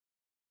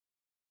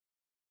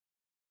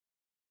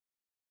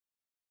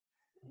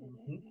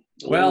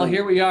Well,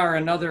 here we are,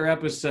 another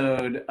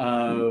episode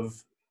of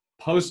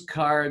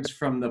Postcards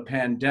from the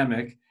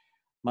Pandemic.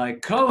 My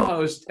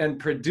co-host and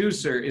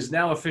producer is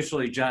now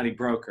officially Johnny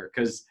Broker,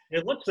 because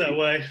it looks that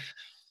way.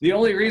 The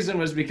only reason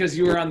was because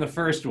you were on the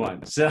first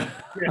one. So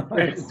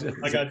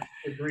I got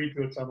agreed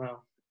to it somehow.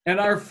 And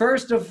our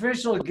first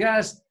official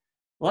guest,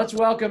 let's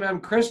welcome him,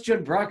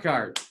 Christian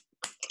Bruckhart.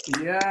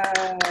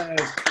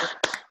 Yes.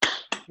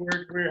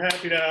 We're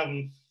happy to have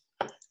him.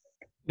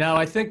 Now,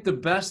 I think the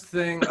best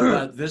thing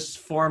about this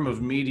form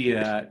of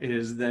media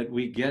is that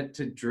we get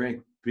to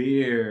drink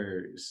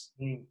beers.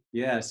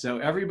 Yeah, so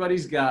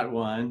everybody's got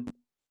one.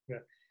 Yeah.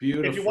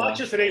 Beautiful. If you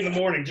watch us at 8 in the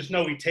morning, just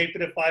know we taped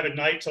it at 5 at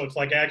night, so it's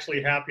like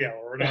actually happy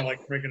hour. We're not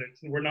like drinking it.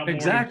 We're not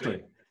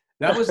exactly.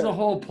 That was the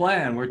whole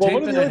plan. We're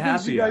taping it at happy hour. One of the other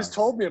things you guys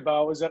told me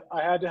about was that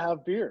I had to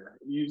have beer.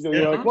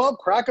 You're like, well,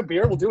 crack a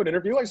beer. We'll do an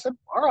interview. I said,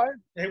 all right.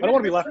 Hey, I don't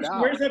want to be left out.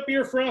 Where's that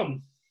beer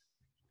from?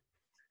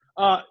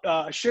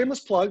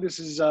 Shameless plug. This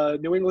is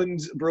New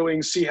England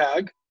Brewing Sea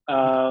Hag.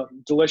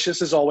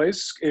 Delicious as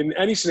always in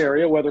any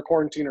scenario, whether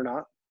quarantine or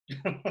not.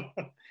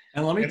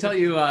 And let me tell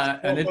you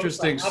an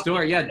interesting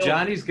story. Yeah,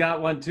 Johnny's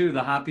got one too,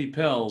 the Hoppy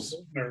Pills.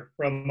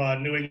 From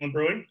New England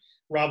Brewing.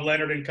 Rob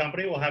Leonard and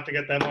Company. We'll have to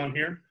get them on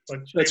here. But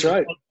that's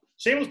right.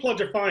 Shameless plugs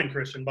are fine,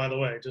 Christian, by the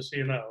way, just so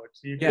you know.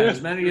 Yeah,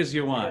 as many as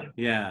you want.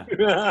 Yeah.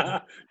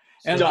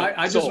 And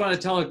I just want to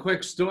tell a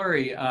quick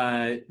story.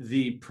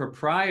 The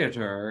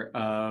proprietor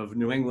of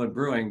New England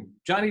Brewing,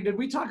 Johnny, did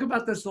we talk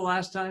about this the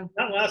last time?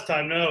 Not last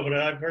time, no, but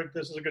I've heard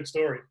this is a good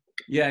story.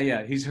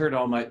 Yeah. He's heard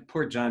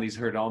poor Johnny's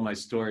heard all my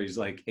stories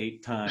like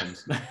 8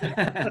 times. But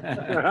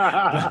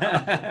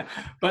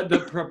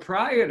the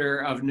proprietor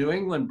of New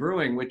England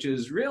Brewing, which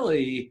is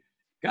really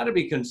got to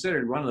be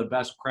considered one of the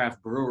best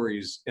craft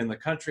breweries in the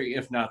country,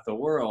 if not the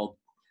world,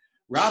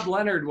 Rob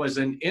Leonard was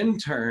an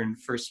intern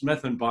for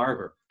Smith &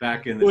 Barber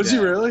back in the day. Was he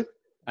really?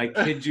 I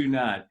kid you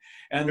not.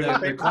 And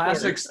the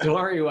classic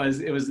story was,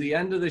 it was the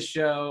end of the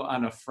show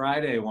on a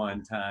Friday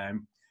one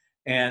time.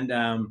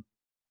 And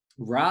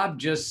Rob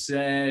just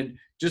said,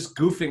 just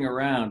goofing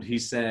around, he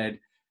said,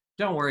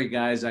 "Don't worry,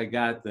 guys, I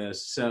got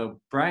this." So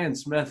Brian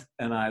Smith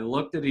and I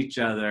looked at each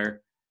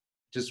other,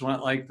 just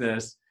went like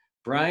this.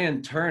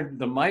 Brian turned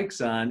the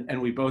mics on,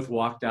 and we both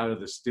walked out of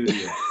the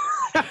studio.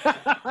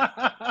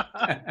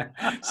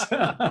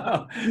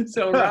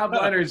 so Rob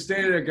Leonard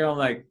stayed there going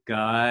like,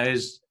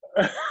 guys.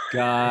 That's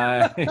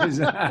the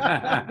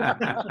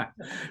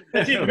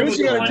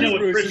equivalent of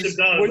what Christian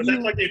does.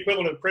 That's like the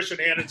equivalent of Christian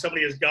handing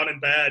somebody his gun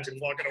and badge and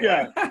walking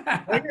away.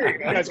 Yeah, you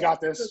guys got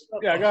this.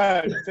 Yeah, go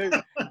ahead.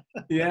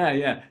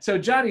 Yeah. So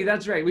Johnny,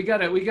 that's right. We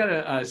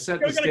gotta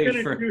set the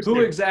stage for who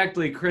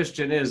exactly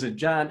Christian is. And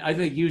John, I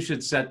think you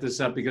should set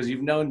this up because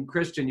you've known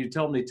Christian. You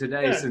told me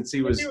today since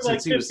he was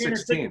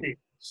 16.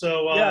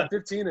 So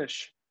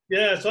 15-ish.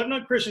 Yeah, so I've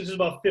known Christian since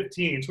about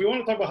 15. So we want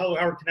to talk about how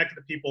we're connected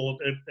to people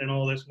and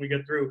all this when we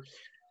get through.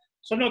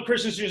 So I've known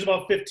Christian since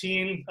about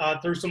 15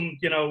 through some,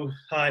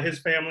 his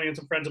family and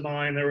some friends of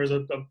mine. There was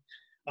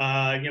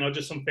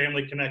just some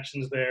family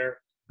connections there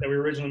that we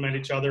originally met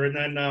each other. And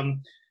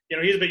then,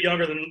 he's a bit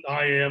younger than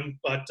I am,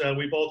 but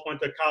we both went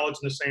to college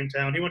in the same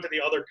town. He went to the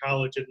other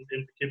college in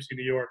Poughkeepsie,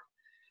 New York.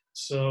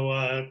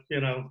 So,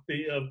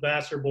 the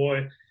Vassar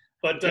boy.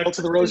 But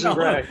to the Rose and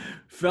Gray.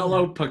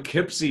 Fellow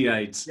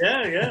Poughkeepsieites.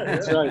 Yeah.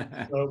 That's right.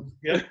 So,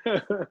 we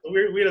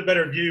had a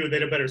better view. They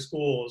had better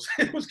schools.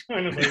 It was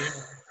kind of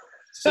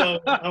so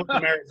I went to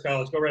Marist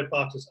College. Go Red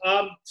Foxes.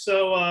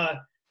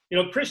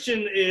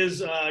 Christian is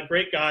a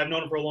great guy. I've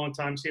known him for a long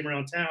time, see him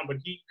around town, but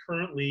he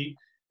currently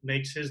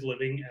makes his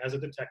living as a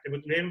detective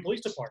with the New Haven Police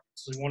Department.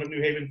 So he's one of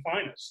New Haven's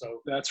finest.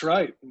 So that's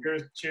right.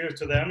 Cheers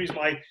to them.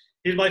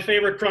 He's my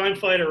favorite crime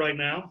fighter right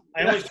now.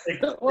 I always say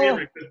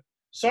favorite.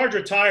 Sarge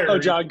retired. Oh,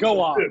 John, go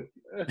on.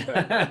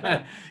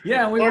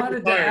 Yeah, we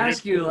wanted to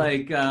ask you,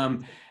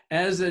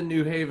 as a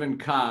New Haven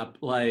cop,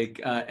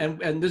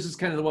 and this is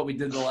kind of what we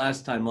did the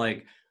last time,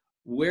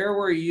 where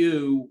were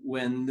you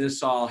when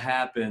this all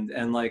happened,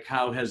 and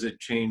how has it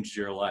changed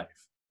your life?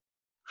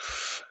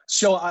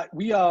 So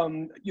we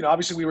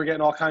obviously we were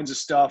getting all kinds of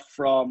stuff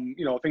from,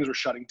 things were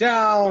shutting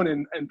down,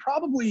 and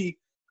probably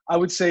I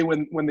would say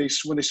when they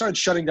started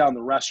shutting down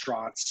the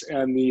restaurants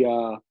and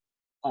the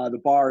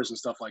bars and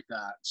stuff like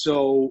that.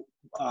 So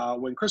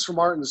when Christopher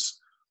Martin's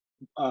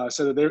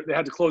said that they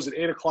had to close at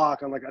 8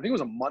 o'clock on I think it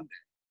was a Monday.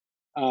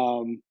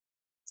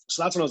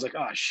 So that's when I was like,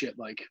 oh shit,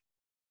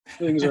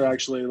 things are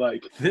actually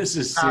this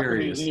is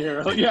serious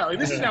here. Yeah,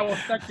 this is now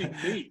affecting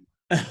me.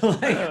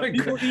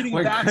 People eating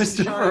when bats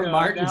Christopher in China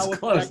Martin's now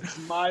closed.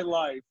 affects my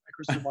life at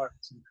Christopher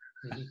Martin's.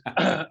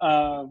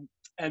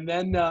 And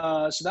then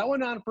so that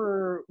went on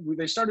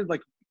they started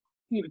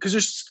because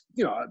there's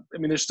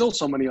there's still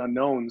so many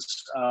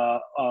unknowns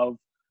of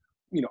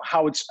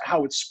how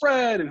it's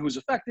spread and who's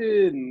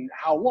affected and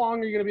how long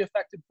are you going to be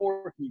affected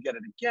for, can you get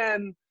it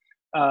again.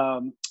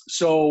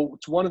 So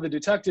it's one of the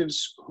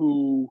detectives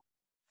who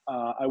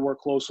I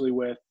work closely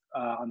with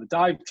on the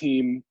dive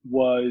team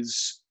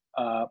was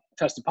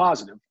tested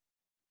positive,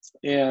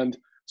 and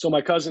so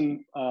my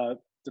cousin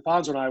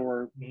DeFonso and I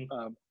were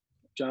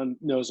John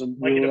knows him.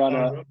 Mikey We were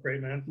DeFonso,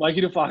 great man.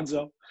 Mikey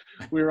DeFonso.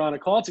 We were on a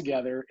call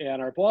together,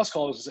 and our boss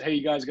called us and said, "Hey,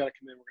 you guys got to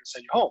come in. We're going to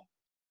send you home."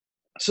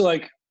 So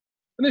like,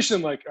 initially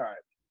I'm like, all right,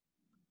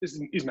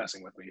 he's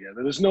messing with me here.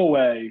 There's no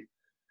way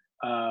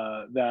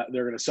that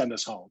they're going to send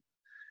us home.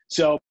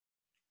 So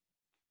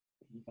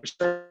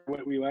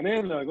we went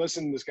in, they're like,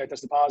 listen, this guy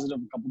tested positive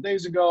a couple of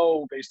days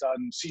ago based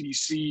on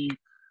CDC,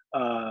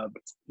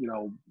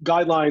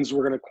 guidelines.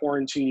 We're going to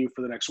quarantine you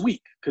for the next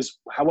week, because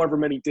however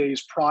many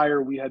days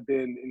prior we had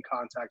been in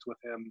contact with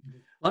him.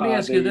 Let me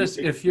ask you this.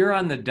 If you're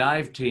on the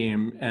dive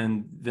team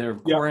and they're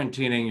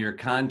quarantining your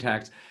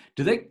contacts,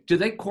 do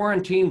they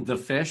quarantine the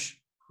fish?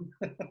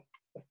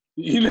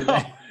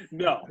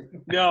 No.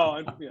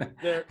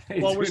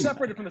 Well, we're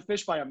separated from the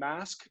fish by a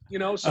mask,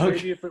 so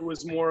maybe if it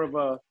was more of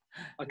a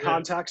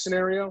contact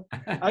scenario.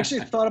 I actually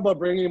thought about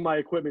bringing my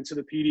equipment to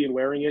the PD and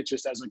wearing it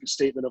just as like a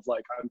statement of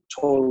like, I'm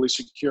totally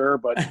secure,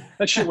 but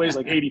that shit weighs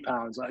like 80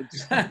 pounds. I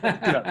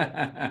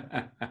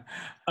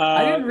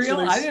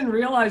didn't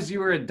realize you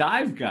were a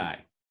dive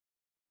guy.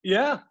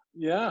 Yeah.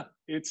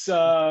 It's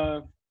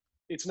not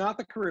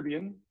the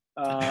Caribbean.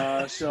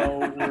 So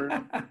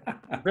we're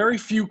very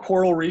few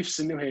coral reefs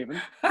in New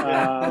Haven.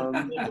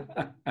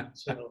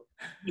 So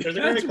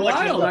that's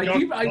wild.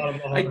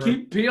 I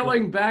keep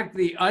peeling back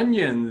the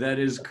onion that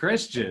is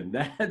Christian.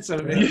 That's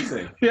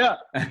amazing. Yeah.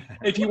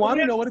 If you want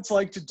to know what it's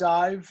like to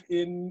dive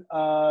in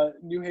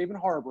New Haven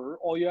Harbor,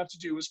 all you have to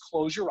do is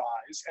close your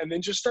eyes and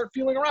then just start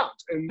feeling around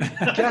and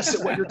guess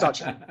at what you're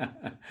touching.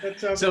 That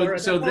sounds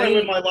so they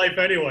live my life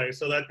anyway,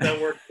 so that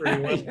worked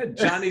pretty well.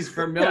 Johnny's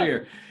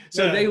familiar. Yeah.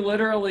 So they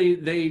literally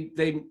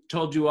they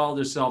told you all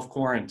to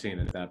self-quarantine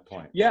at that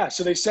point. Yeah,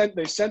 so they sent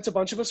a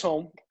bunch of us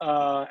home,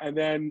 and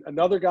then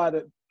another guy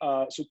that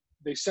so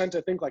they sent,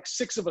 I think, like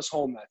 6 of us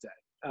home that day,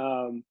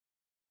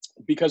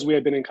 because we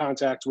had been in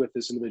contact with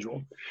this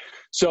individual.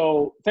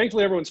 So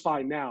thankfully everyone's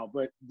fine now,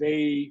 but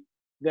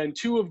then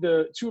two of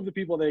the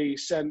people they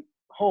sent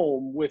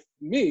home with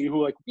me,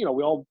 who we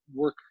all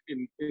work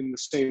in the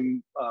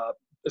same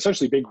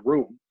essentially big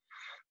room,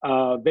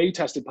 they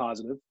tested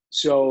positive.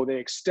 So they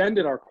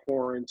extended our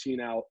quarantine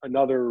out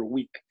another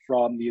week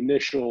from the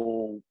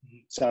initial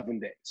 7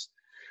 days.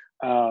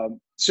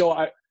 So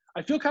I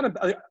feel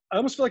I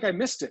almost feel like I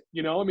missed it.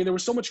 There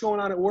was so much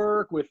going on at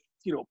work with,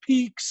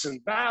 peaks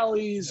and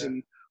valleys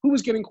and who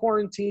was getting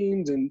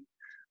quarantined. And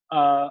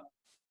I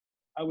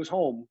was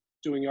home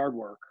doing yard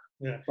work.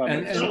 Yeah.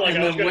 And I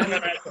was going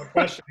to ask a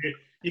question.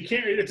 You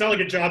can't. It's not like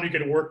a job you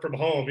can work from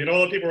home. A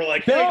lot of people are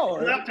like, "Hey,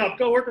 laptop,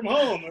 go work from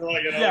home." They're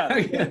like,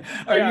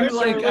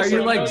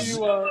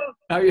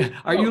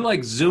 Are you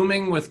like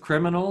Zooming with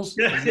criminals?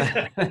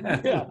 Yeah.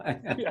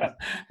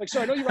 Like,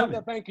 sorry, I know you robbed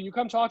that bank. Can you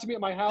come talk to me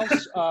at my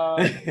house?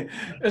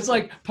 It's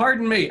like,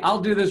 pardon me, I'll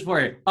do this for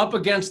you. Up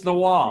against the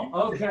wall.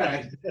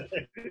 Okay.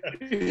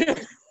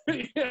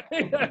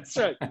 That's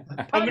right.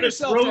 I'm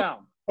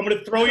going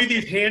to throw you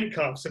these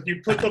handcuffs. If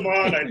you put them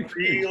on, I'd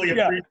really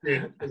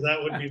appreciate it, because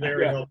that would be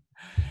very helpful.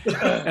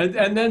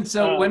 And then,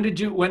 when did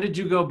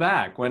you go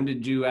back? When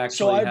did you actually?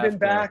 So I've been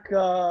back.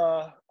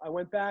 I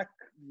went back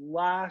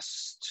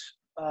last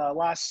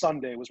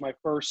Sunday. Was my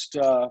first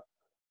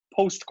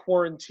post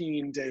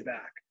quarantine day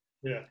back.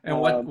 Yeah.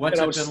 And what's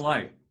it been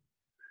like?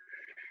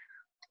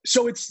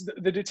 So it's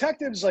the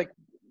detectives,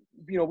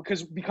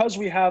 because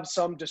we have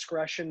some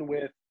discretion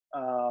with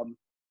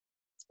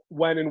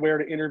when and where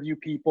to interview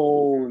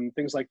people and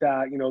things like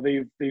that.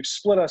 They've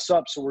split us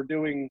up, so we're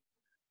doing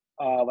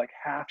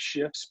half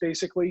shifts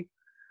basically,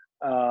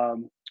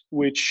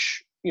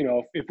 which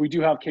if we do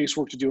have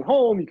casework to do at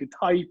home, you could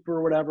type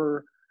or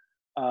whatever.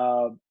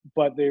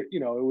 But it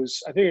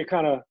was, I think it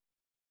kind of,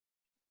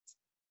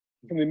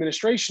 from the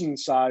administration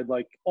side,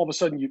 all of a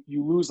sudden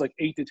you lose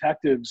 8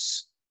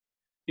 detectives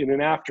in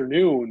an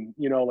afternoon.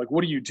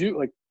 What do you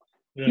do?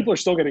 People are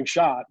still getting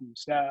shot and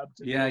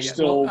stabbed. Yeah.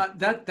 Still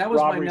that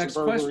was my next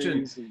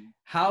question. And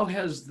how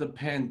has the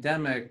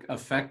pandemic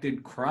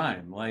affected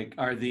crime?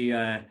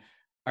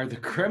 Are the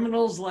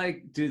criminals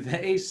do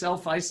they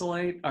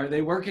self-isolate? Are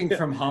they working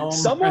from home?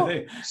 Some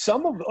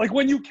of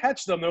when you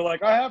catch them, they're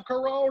like, I have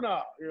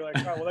corona. You're like,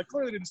 oh, well, that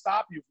clearly didn't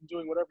stop you from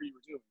doing whatever you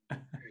were doing.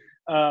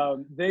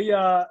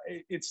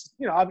 It's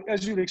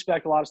as you'd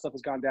expect, a lot of stuff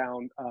has gone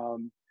down.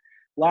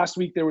 Last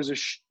week there was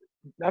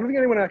I don't think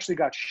anyone actually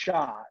got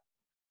shot,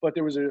 but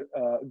there was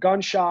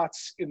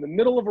gunshots in the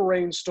middle of a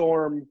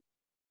rainstorm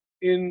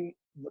in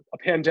a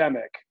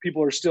pandemic.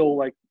 People are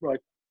still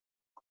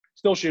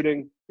still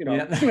shooting.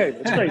 It's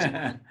crazy.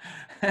 I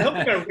hope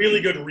they got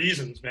really good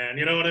reasons, man.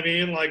 You know what I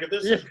mean?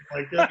 This is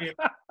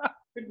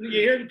you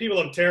hear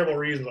people have terrible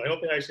reasons. I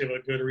hope they actually have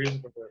a good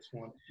reason for this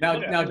one.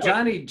 Now,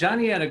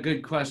 Johnny had a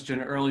good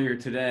question earlier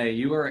today.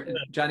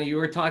 Johnny, you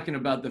were talking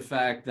about the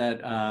fact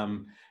that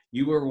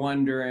you were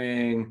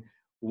wondering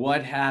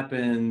what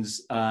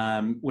happens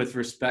with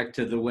respect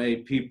to the way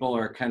people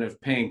are kind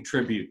of paying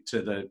tribute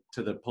to the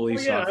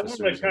police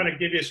officers. I want to kind of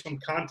give you some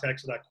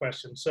context to that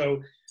question.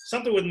 So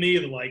something with me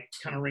that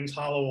kind of rings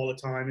hollow all the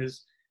time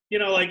is,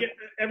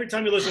 every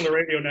time you listen to the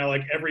radio now,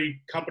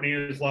 every company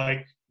is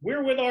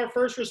we're with our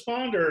first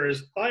responders,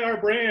 buy our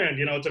brand.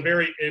 You know, it's a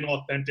very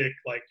inauthentic,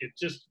 like it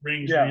just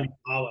rings really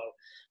hollow.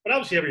 But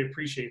obviously everybody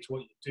appreciates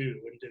what you do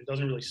and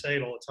doesn't really say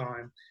it all the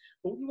time.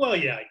 But, well,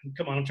 yeah,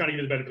 come on, I'm trying to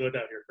give you the benefit of the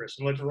doubt here, Chris,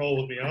 and let's roll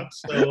with me, huh?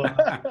 So,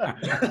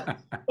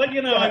 but,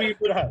 you know, I mean,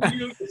 with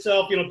you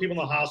yourself, you know, people in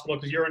the hospital,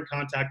 because you're in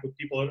contact with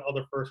people,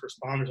 other first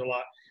responders a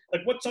lot.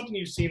 Like, what's something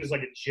you've seen as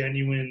like a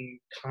genuine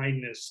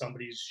kindness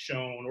somebody's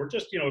shown, or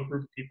just, you know, a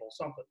group of people,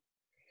 something?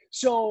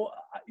 So,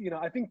 you know,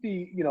 I think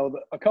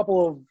a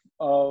couple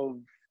of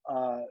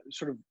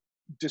sort of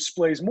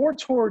displays more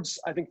towards,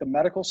 I think, the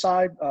medical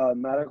side,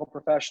 medical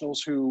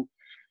professionals who,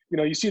 you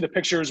know, you see the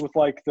pictures with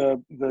like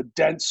the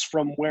dents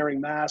from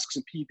wearing masks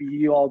and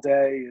PPE all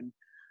day. And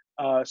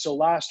so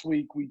last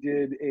week we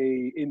did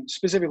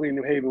specifically in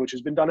New Haven, which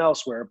has been done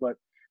elsewhere, but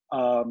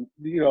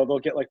you know, they'll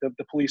get like the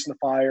police and the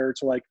fire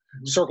to like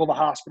circle the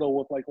hospital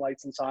with like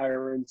lights and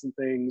sirens and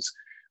things,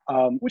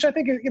 which I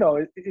think, you know,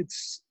 it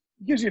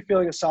gives you a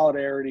feeling of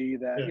solidarity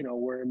that, you know,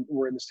 we're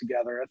in this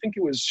together. I think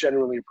it was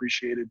generally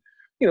appreciated.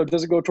 You know,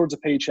 does it go towards a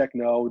paycheck?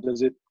 No. Are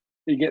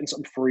you getting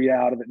something free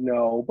out of it?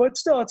 No. But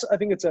still, I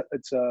think it's a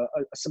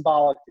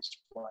symbolic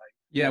display.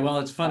 Yeah, well,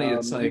 it's funny.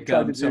 It's like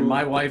so.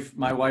 My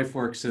wife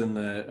works in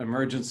the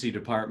emergency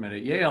department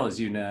at Yale, as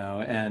you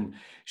know, and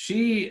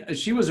she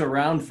was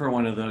around for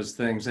one of those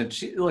things. And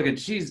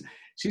she's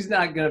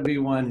not going to be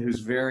one who's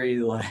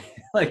very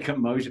like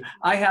emotion.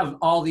 I have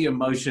all the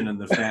emotion in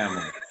the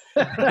family.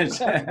 I've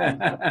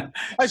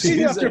seen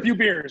you after a few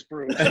beers,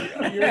 Bruce.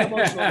 You're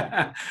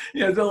emotional.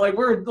 Yeah, so like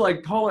we're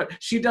like polar.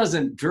 She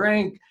doesn't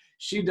drink.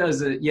 She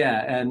does it,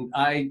 yeah, and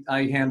I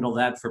handle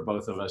that for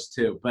both of us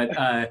too. But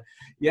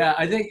yeah,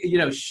 I think, you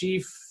know,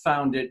 she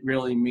found it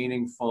really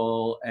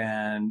meaningful,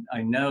 and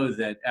I know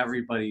that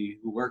everybody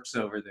who works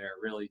over there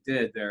really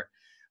did.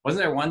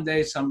 Wasn't there one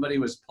day somebody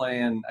was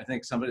playing? I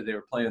think they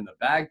were playing the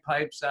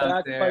bagpipes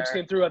out there. Bagpipes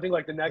came through. I think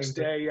like the next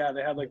day, yeah,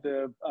 they had like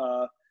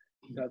I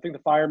think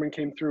the firemen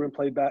came through and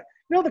played back.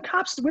 You know, the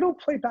cops, we don't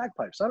play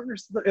bagpipes. I don't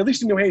understand. At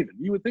least in New Haven,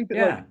 you would think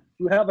that like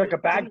you would have like a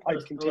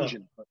bagpipe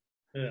contingent. But,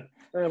 yeah,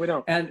 we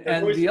don't. And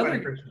the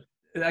other,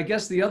 I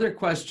guess the other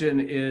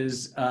question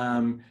is,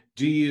 so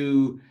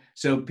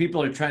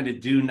people are trying to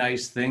do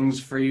nice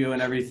things for you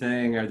and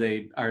everything. Are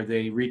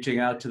they reaching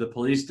out to the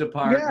police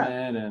department?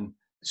 Yeah. And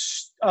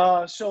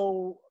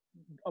so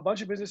a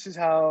bunch of businesses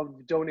have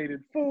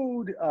donated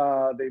food.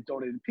 They've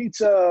donated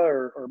pizza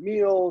or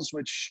meals,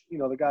 which, you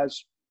know, the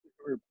guys,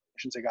 or I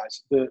shouldn't say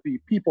guys, the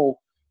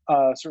people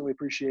certainly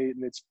appreciate,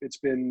 and it's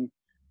been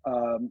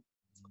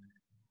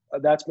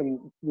that's been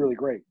really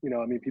great. You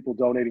know, I mean, people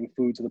donating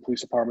food to the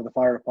police department, the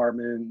fire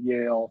department,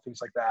 Yale,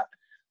 things like that.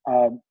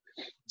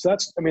 So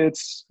that's, I mean,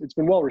 it's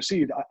been well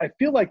received. I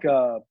feel like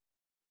an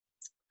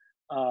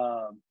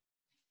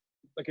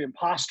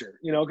imposter,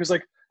 you know, because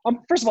like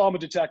first of all, I'm a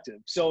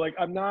detective, so like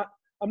am I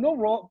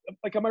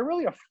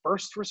really a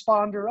first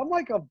responder? I'm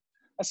like a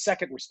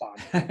second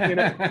responder, you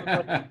know.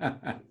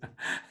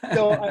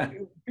 So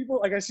people,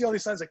 like, I see all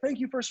these signs like, thank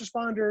you first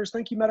responders,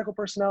 thank you medical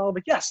personnel. I'm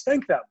like, yes,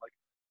 thank them. Like,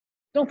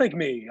 don't thank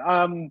me.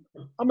 I'm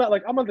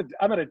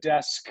at a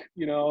desk,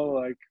 you know,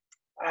 like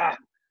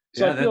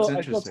So yeah, that's interesting.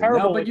 I feel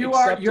terrible. No, but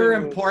you're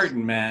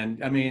important, man.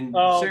 I mean,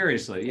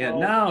 seriously.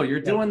 Yeah,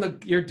 you're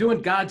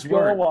doing God's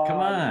work. Come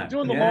on. You're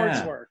doing the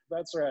Lord's work.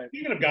 That's right.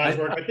 Speaking of God's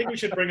work, I think we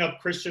should bring up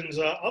Christian's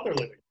other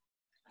living.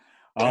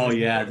 Oh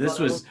yeah, this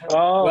was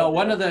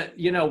one of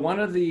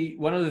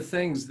the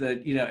things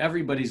that, you know,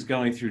 everybody's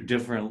going through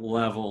different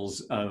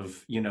levels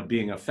of, you know,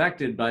 being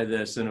affected by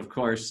this, and of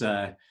course,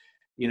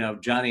 you know,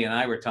 Johnny and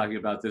I were talking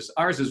about this.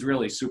 Ours is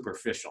really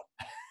superficial.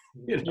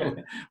 You know,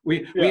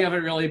 we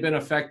haven't really been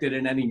affected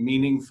in any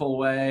meaningful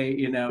way,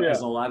 you know,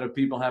 as a lot of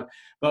people have.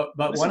 But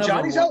listen, one of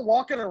Johnny's out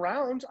walking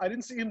around. I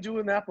didn't see him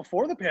doing that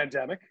before the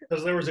pandemic.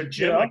 Because there was a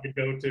gym I could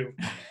go to.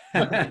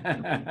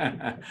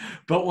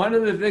 But one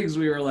of the things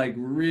we were like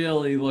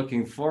really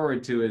looking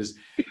forward to is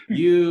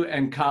you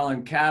and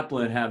Colin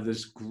Kaplan have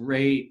this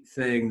great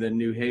thing, the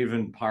New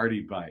Haven Party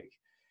Bike.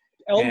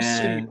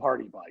 City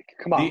Party Bike.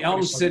 Come on. The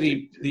Elm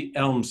City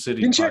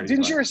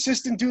Didn't your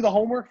assistant do the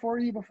homework for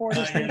you before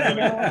this thing came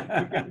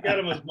out? You got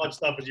him as much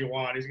stuff as you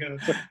want. He's gonna.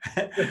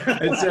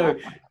 And so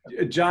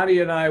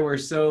Johnny and I were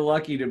so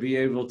lucky to be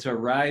able to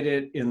ride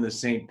it in the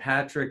St.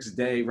 Patrick's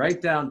Day,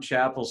 right down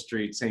Chapel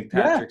Street, St.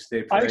 Patrick's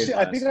Day parade. Actually,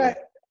 I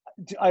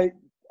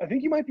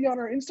think you might be on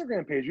our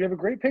Instagram page. We have a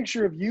great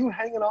picture of you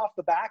hanging off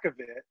the back of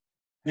it.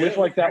 With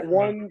like that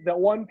one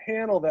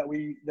panel the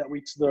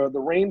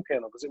rain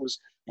panel, because it was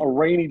a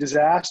rainy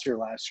disaster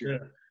last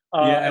year.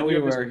 And we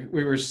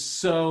were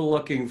so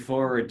looking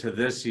forward to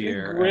this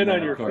year. Grin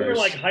on your face. We were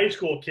like high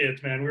school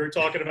kids, man. We were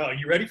talking about,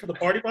 you ready for the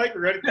party bike?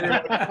 We're ready.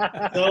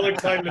 So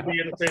excited to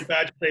be in the St.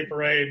 Patrick's Day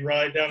parade,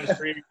 right down the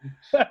street.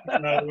 It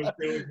was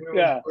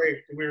great.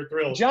 We were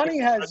thrilled. Johnny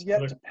has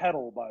yet to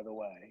pedal, by the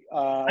way.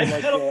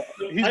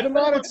 He's been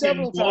on it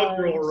several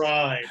times.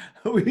 Ride.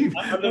 We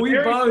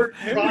both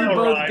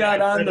got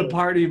on the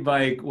party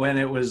bike when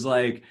it was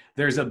like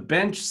there's a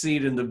bench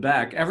seat in the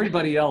back.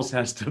 Everybody else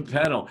has to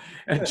pedal,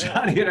 and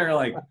Johnny and there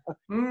like,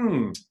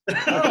 We're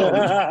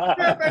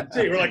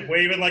like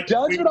waving, like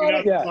John's been on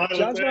it, yeah. the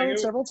John's been on it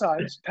several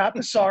times.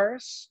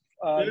 Papasaurus.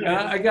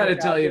 I got to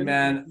tell you,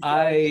 man,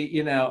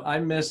 I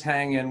miss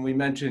hanging. We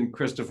mentioned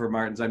Christopher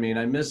Martin's. I mean,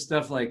 I miss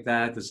stuff like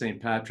that, the St.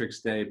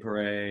 Patrick's Day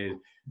parade.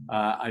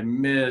 I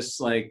miss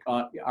like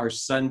our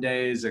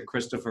Sundays at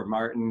Christopher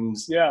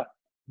Martin's. Yeah.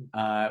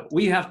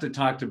 We have to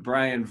talk to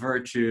Brian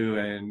Virtue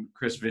and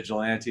Chris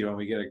Vigilante when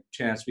we get a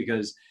chance,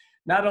 because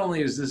not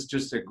only is this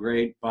just a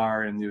great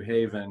bar in New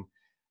Haven,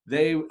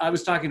 I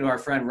was talking to our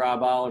friend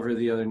Rob Oliver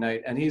the other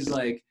night, and he's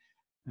like,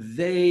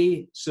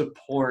 they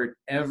support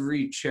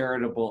every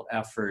charitable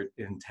effort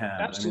in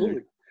town.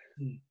 Absolutely.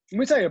 I mean, let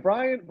me tell you,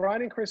 Brian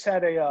and Chris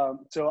had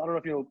so I don't know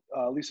if you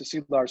know Lisa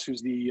Seedlars,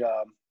 who's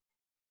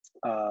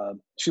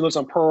she lives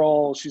on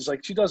Pearl. She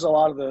does a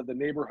lot of the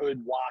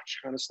neighborhood watch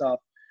kind of stuff.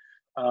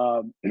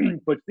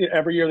 But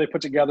every year they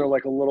put together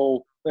like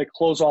they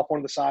close off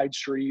one of the side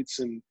streets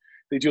and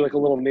they do like a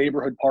little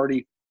neighborhood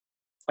party.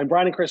 And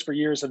Brian and Chris for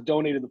years have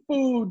donated the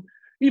food.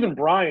 Even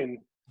Brian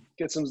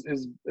gets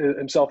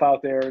himself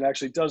out there and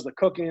actually does the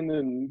cooking,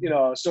 and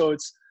so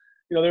it's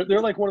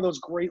they're like one of those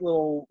great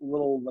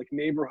little like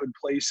neighborhood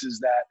places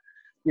that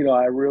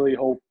I really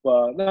hope,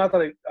 not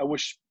that I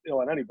wish ill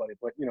on anybody,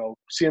 but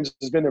CM's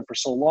has been there for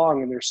so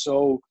long and they're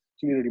so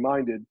community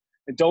minded.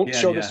 And don't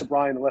show this to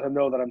Brian and let him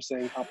know that I'm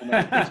saying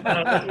complimentary.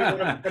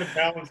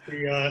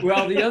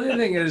 Well, the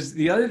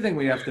other thing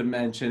we have to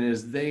mention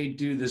is they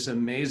do this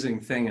amazing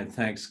thing at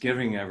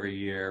Thanksgiving every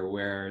year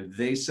where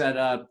they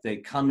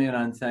come in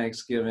on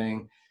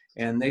Thanksgiving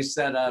and they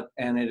set up,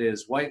 and it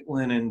is white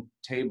linen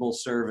table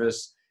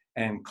service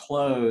and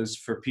clothes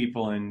for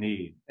people in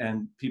need.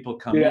 And people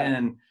come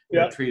in,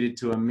 they're treated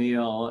to a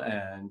meal,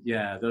 and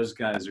those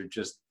guys are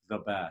just the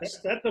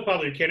best. That's the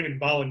problem you can't even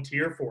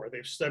volunteer for. They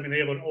have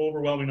an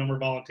overwhelming number of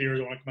volunteers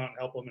who want to come out and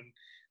help them, and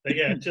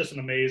it's just an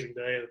amazing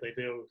day that they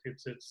do.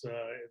 It's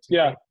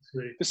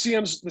the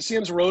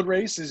CM's road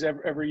race is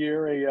every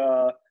year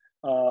a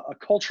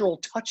cultural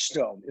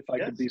touchstone, if I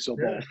could be so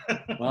bold.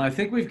 Well, I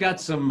think we've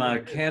got some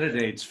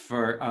candidates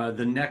for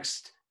the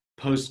next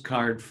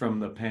postcard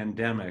from the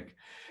pandemic,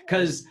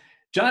 because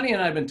Johnny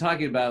and I have been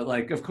talking about,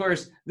 like, of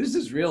course, this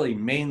is really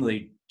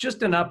mainly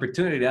just an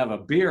opportunity to have a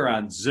beer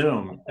on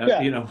Zoom. I'm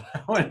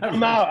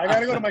out. I got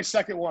to go to my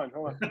second one.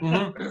 Hold on.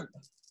 Mm-hmm.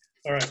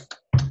 All right.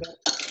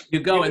 You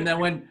go, and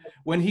then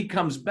when he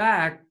comes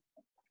back,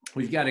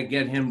 we've got to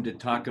get him to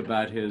talk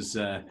about his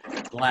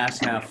glass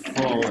half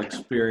full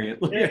experience.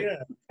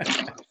 Yeah.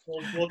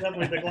 We'll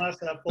definitely the glass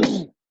half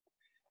full.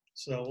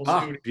 So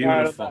we'll see.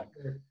 Beautiful.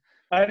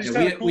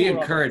 We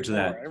encourage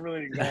that. I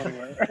really didn't go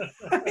anywhere.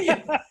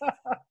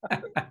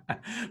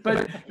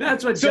 But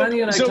that's what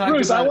Johnny and I talked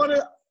Bruce,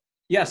 about.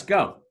 Yes,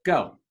 go.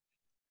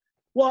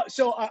 Well,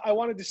 so I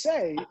wanted to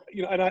say,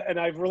 and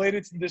I've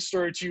related this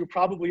story to you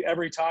probably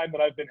every time that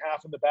I've been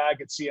half in the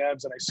bag at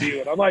CM's and I see you,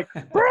 and I'm like,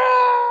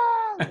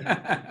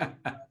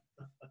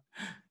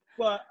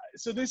 but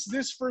so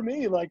this for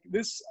me, like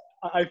this,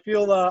 I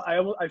feel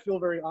I feel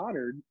very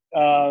honored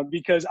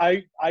because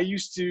I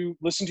used to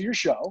listen to your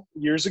show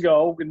years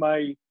ago in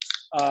my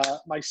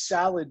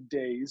salad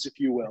days, if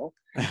you will.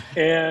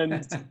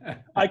 And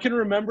I can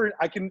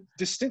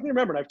distinctly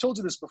remember, and I've told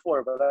you this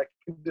before, but I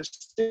can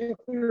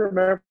distinctly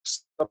remember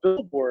a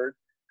billboard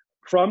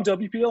from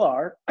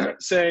WPLR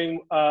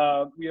saying,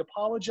 we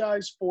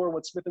apologize for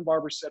what Smith and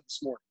Barber said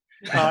this morning.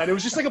 And it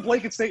was just like a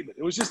blanket statement.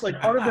 It was just like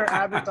part of their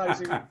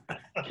advertising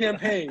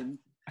campaign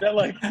that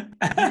like you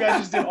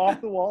guys just did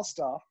off the wall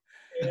stuff.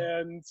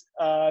 And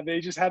they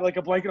just had like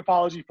a blanket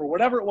apology for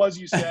whatever it was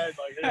you said.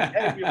 Like,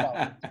 hey, we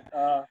apologize.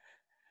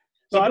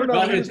 So I don't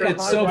know.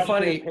 It's so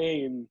funny.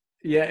 Campaign.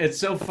 Yeah, it's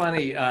so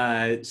funny.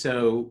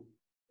 So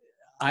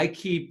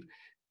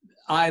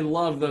I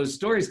love those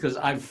stories because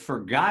I've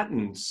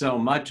forgotten so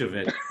much of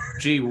it.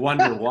 Gee,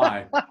 wonder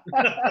why.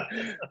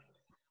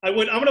 I'm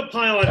going to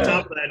pile on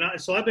top of that.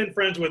 So I've been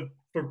friends with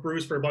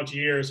Bruce for a bunch of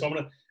years. So I'm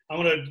going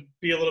to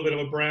be a little bit of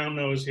a brown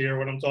nose here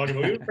when I'm talking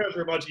about. We've been friends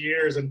for a bunch of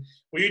years, and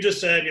what you just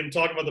said,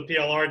 talking about the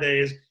PLR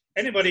days.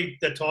 Anybody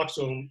that talks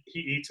to him, he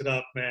eats it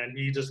up, man.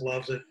 He just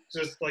loves it.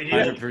 Just like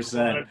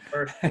 100%.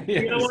 Yes.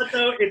 You know what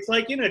though? It's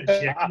like in a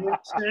genuine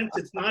sense.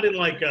 It's not in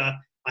like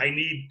I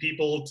need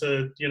people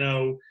to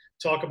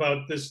talk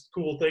about this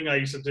cool thing I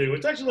used to do.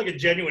 It's actually like a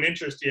genuine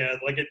interest he has.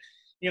 Like it,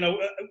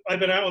 I've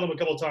been out with him a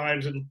couple of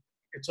times, and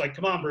it's like,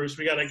 come on, Bruce,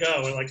 we got to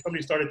go. And like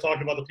somebody started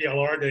talking about the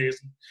PLR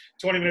days.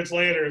 20 minutes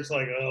later, it's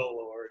like, oh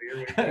Lord.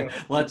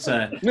 Let's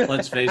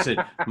face it,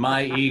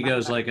 my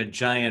ego's like a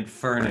giant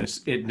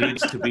furnace. It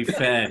needs to be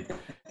fed.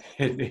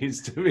 It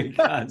needs to be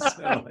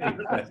constantly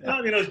fed.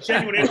 It's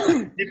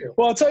genuine.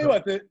 Well, I'll tell you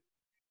what.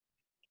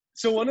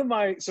 So one of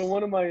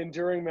my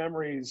enduring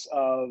memories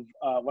of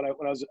when I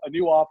was a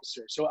new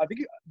officer. So I think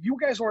you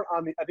guys weren't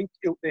on the. I think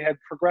they had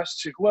progressed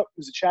to who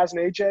was it? Chaz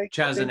and AJ.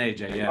 Chaz and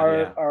AJ,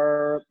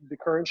 are the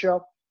current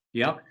show.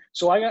 Yep.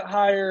 So I got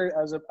hired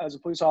as a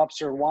police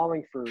officer in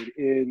Wallingford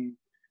in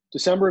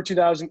December of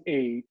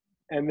 2008,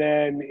 and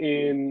then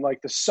in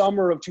like the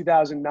summer of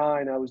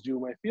 2009, I was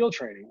doing my field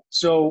training.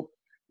 So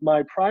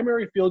my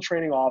primary field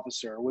training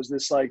officer was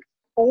this like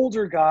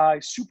older guy,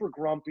 super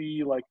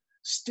grumpy, like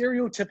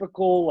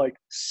stereotypical, like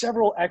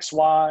several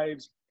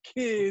ex-wives,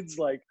 kids,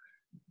 like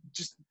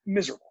just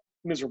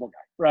miserable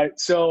guy, right?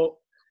 So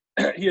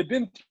he had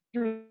been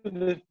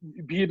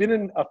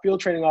a field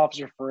training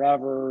officer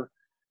forever.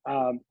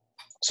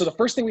 So the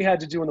first thing we had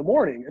to do in the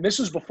morning, and this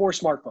was before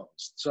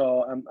smartphones,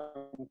 so I'm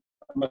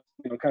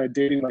kind of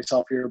dating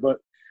myself here, but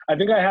I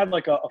think I had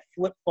like a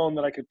flip phone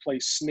that I could play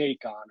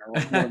Snake on, or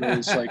like one of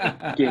those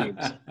like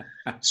games.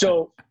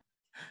 So,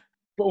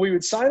 but we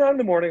would sign on in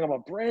the morning. I'm a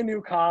brand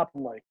new cop.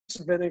 I'm like,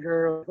 some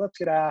vinegar, let's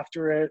get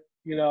after it.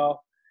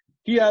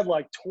 He had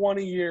like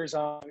 20 years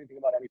on anything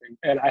about anything.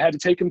 And I had to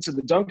take him to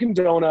the Dunkin'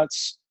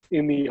 Donuts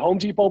in the Home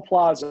Depot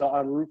Plaza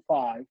on Route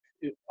 5,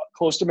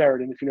 close to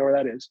Meriden, if you know where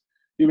that is.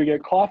 He would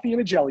get coffee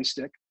and a jelly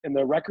stick and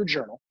the Record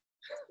Journal.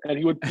 And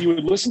he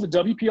would listen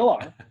to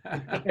WPLR.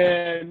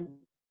 And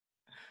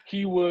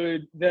he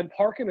would then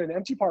park in an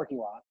empty parking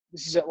lot.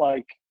 This is at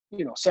like,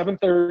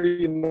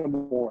 7:30 in the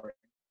morning.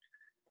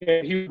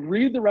 And he would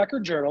read the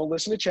Record Journal,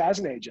 listen to Chaz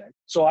and AJ.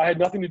 So I had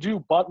nothing to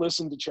do but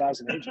listen to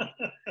Chaz and AJ.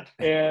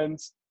 And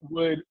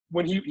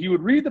when he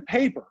would read the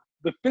paper,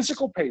 the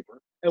physical paper,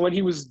 and when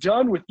he was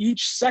done with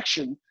each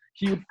section,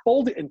 he would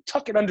fold it and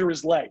tuck it under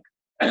his leg.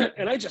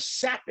 And I just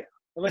sat there.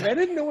 Like, I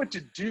didn't know what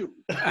to do,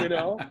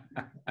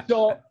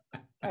 So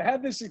I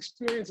had this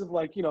experience of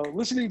like,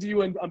 listening to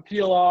you on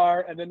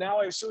PLR, and then now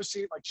I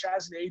associate like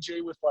Chaz and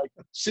AJ with like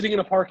sitting in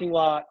a parking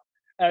lot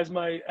as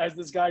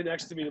this guy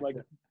next to me like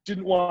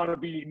didn't want to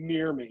be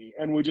near me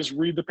and would just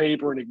read the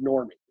paper and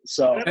ignore me.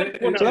 So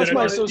that's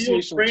my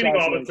association. The training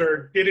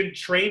officer didn't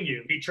train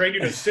you; he trained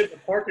you to sit in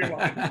the parking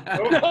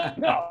lot.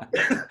 No.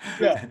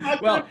 Yeah.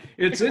 Well,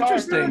 it's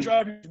interesting.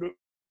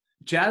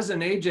 Chaz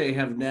and AJ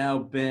have now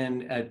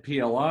been at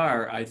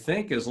PLR, I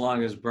think, as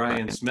long as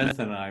Brian Smith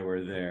and I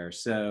were there.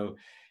 So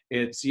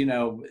it's,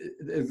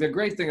 the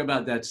great thing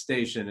about that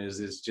station is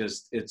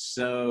it's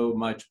so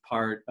much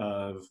part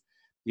of,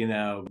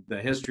 the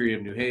history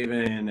of New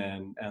Haven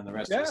and the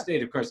rest of the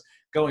state. Of course,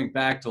 going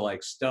back to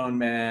like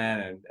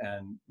Stoneman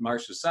and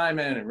Marcia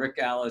Simon and Rick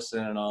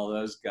Allison and all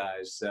those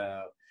guys.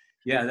 So,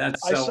 yeah,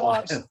 that's so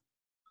awesome.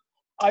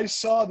 I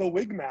saw the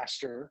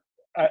Wigmaster.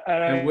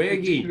 And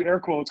Wiggy, do air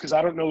quotes because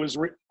I don't know his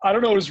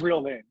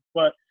real name,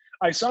 but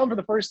I saw him for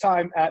the first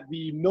time at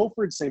the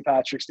Milford St.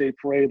 Patrick's Day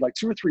parade like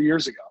 2 or 3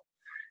 years ago,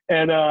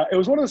 and it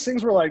was one of those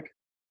things where like,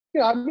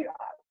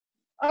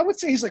 I would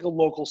say he's like a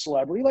local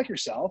celebrity like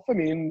yourself. I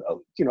mean,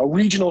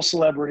 regional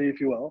celebrity, if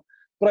you will.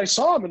 But I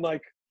saw him and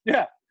like,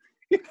 yeah.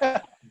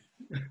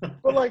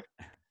 But like,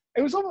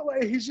 it was almost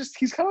like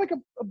he's kind of like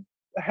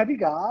a heavy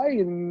guy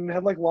and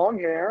had like long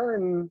hair,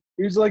 and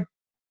he was like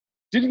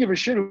didn't give a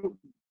shit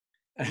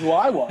who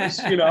I was,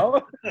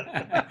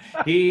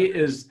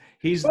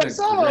 He's the greatest. Like,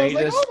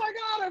 oh my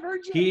God, I've heard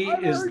you. He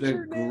is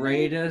the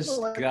greatest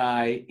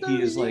guy.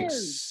 He is like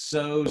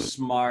so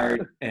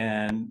smart,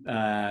 and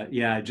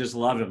I just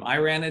love him. I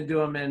ran into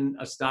him in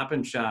a Stop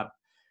and Shop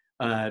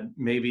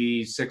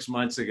maybe 6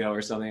 months ago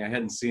or something. I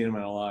hadn't seen him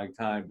in a long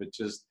time, but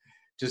just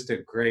a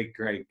great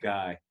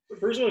guy.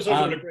 Personally, so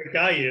what a great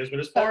guy he is, but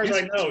as far as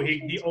I know,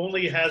 he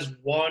only has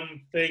one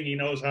thing he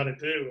knows how to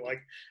do.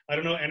 Like, I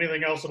don't know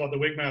anything else about the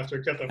Wigmaster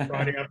except on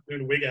Friday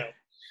afternoon wig out.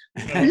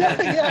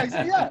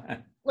 Yeah.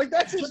 Like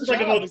that's his job. Like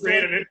the most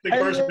creative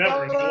person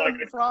ever. Like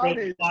a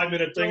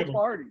 5-minute thing of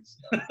parties.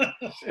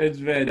 It's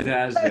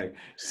fantastic.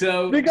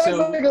 So the guy's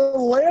like a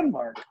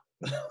landmark.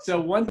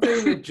 So one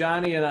thing that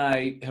Johnny and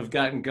I have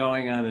gotten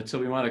going on until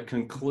we want to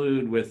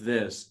conclude with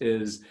this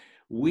is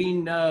we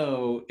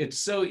know it's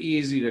so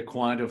easy to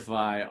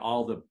quantify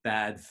all the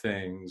bad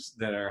things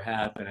that are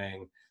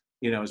happening,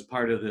 as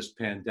part of this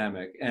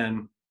pandemic.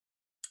 And,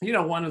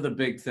 one of the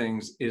big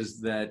things is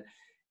that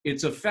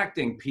it's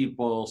affecting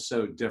people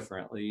so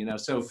differently,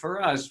 so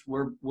for us,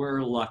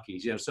 we're lucky,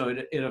 so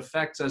it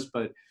affects us,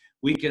 but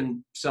we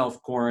can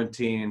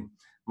self-quarantine.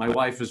 My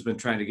wife has been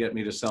trying to get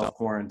me to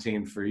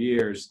self-quarantine for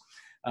years.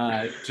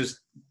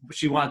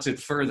 She wants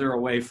it further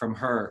away from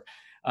her.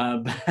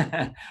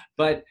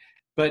 But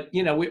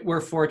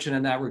we're fortunate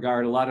in that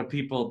regard. A lot of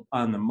people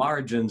on the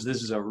margins,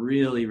 this is a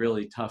really,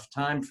 really tough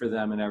time for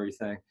them and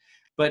everything.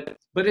 But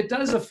it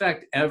does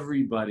affect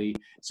everybody.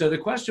 So the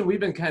question we've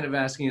been kind of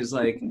asking is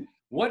like,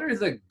 what are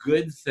the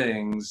good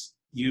things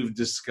you've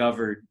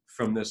discovered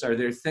from this? Are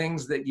there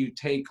things that you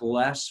take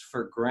less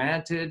for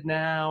granted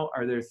now?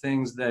 Are there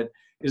things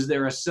is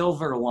there a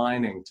silver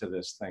lining to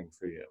this thing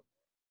for you?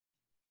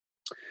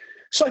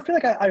 So I feel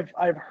like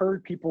I've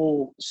heard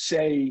people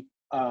say,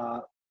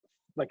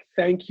 like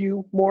thank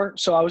you more.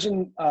 So I was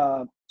in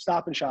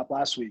Stop and Shop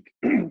last week,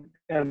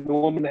 and the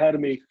woman ahead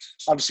of me,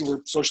 obviously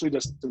we're socially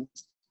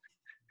distanced,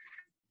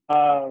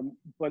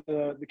 but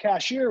the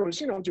cashier was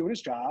doing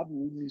his job,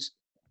 and he's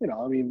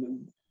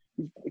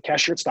the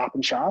cashier at Stop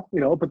and Shop,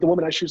 but the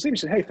woman as she was leaving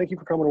said, "Hey, thank you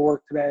for coming to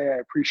work today. I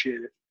appreciate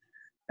it."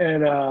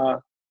 And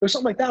there's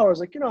something like that where I was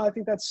like, I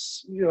think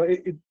that's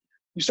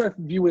you start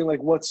viewing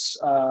like what's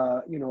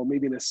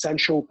maybe an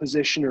essential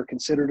position or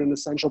considered an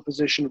essential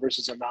position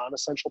versus a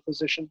non-essential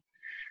position.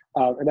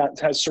 And that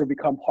has sort of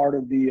become part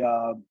of the,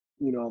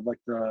 like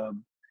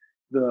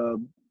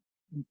the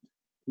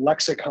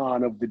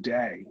lexicon of the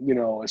day,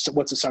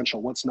 what's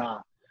essential, what's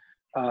not.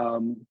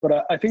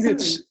 But I think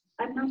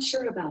I'm not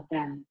sure about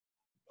that.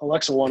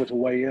 Alexa wanted to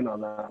weigh in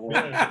on that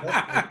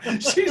one.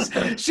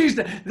 she's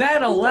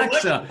that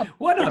Alexa.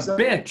 What a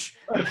bitch!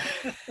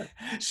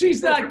 She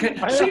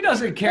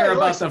doesn't care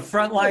about the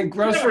frontline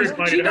groceries.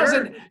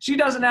 She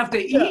doesn't have to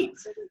eat.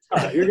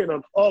 You're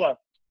getting hold on.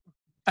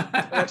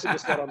 Alexa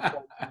just got on the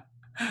phone.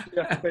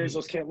 Jeff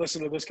Bezos can't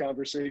listen to this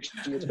conversation.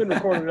 It's been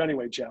recorded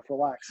anyway, Jeff.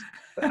 Relax.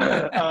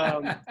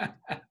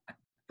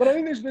 But I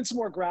think there's been some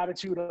more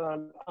gratitude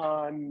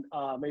on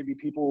maybe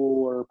people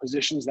or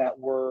positions that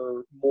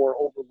were more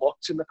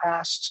overlooked in the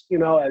past,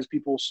 as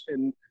people.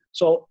 And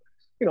so,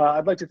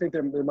 I'd like to think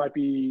there might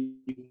be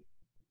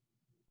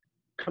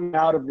coming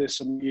out of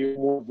this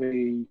more of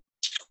a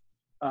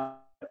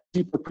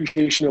deep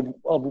appreciation of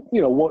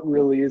what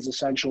really is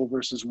essential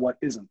versus what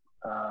isn't.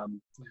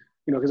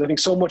 Because I think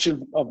so much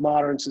of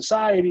modern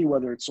society,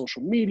 whether it's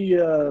social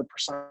media,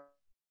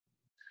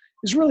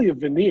 is really a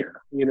veneer.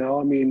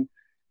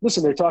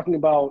 Listen, they're talking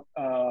about,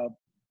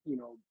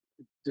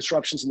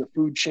 disruptions in the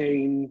food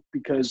chain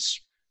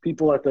because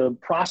people at the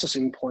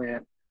processing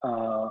plant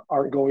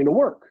aren't going to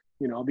work,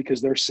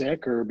 because they're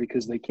sick or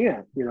because they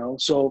can't,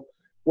 So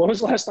when was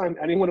the last time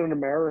anyone in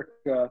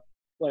America,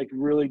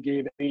 really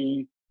gave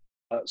any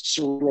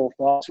cerebral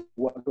thought to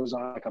what goes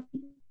on like a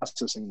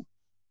processing,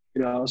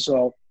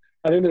 So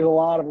I think there's a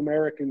lot of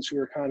Americans who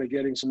are kind of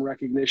getting some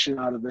recognition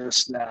out of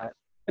this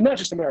and not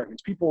just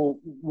Americans, people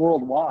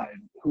worldwide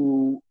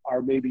who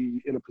are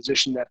maybe in a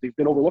position that they've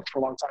been overlooked for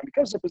a long time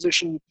because their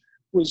position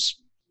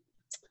was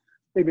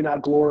maybe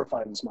not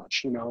glorified as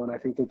much, and I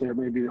think that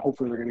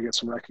hopefully they're going to get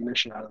some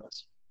recognition out of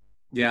this.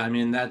 Yeah, I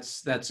mean,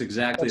 that's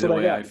exactly the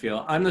way I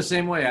feel. I'm the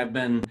same way. I've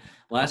been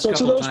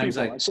couple times.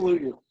 I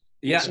salute you.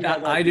 Yeah,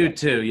 I do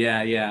too.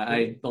 Yeah.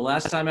 The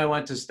last time I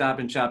went to Stop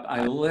and Shop,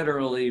 I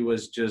literally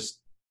was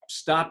just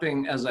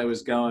stopping as I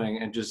was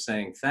going and just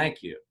saying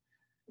thank you.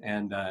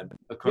 And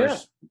of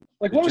course,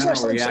 what was that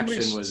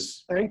reaction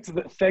was thank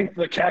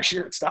the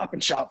cashier at Stop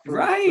and Shop.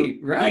 Right.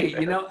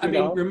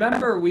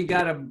 Remember we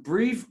got a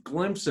brief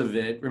glimpse of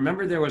it.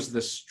 Remember there was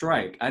the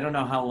strike. I don't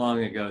know how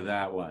long ago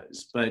that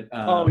was, but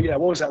what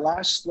was that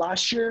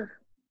last year?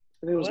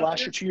 I think it was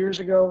last year, 2 years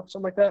ago,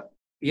 something like that.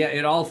 Yeah,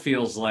 it all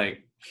feels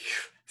like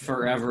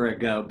forever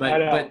ago,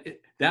 but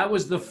that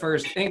was the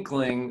first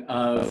inkling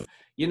of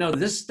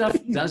this stuff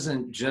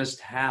doesn't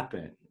just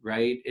happen,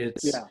 right?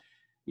 It's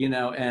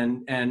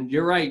and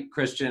you're right,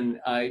 Christian.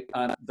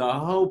 The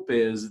hope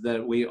is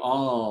that we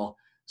all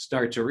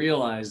start to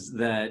realize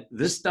that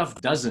this stuff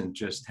doesn't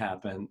just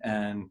happen,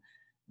 and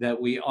that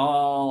we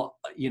all,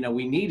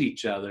 we need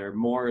each other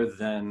more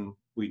than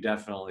we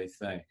definitely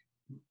think.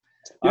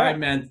 All right,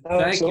 man.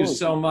 Thank you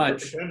so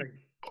much.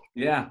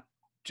 Yeah,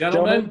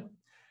 gentlemen.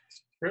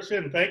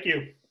 Christian, thank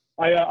you.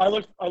 I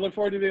look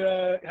forward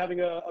to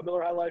having a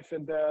Miller High Life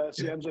and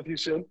CMs with you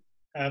soon.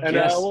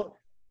 Yes.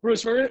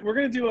 Bruce, we're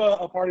going to do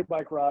a party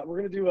bike ride. We're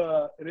going to do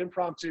an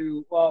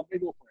impromptu, well,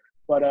 maybe we'll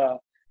plan it,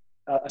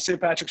 but a St.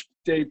 Patrick's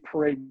Day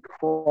parade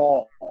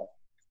crawl.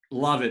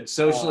 Love it.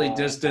 Socially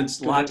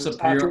distanced, lots of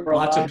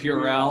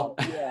Purell.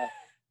 Yeah.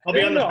 I'll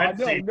be on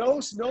the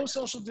no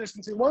social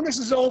distancing. When this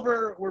is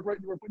over, we're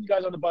putting you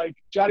guys on the bike.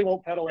 Johnny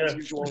won't pedal as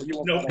usual. You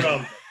won't no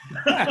pedal.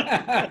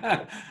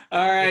 problem.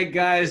 All right,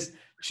 guys.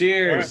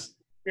 Cheers.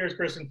 Cheers,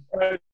 Kristen. All right.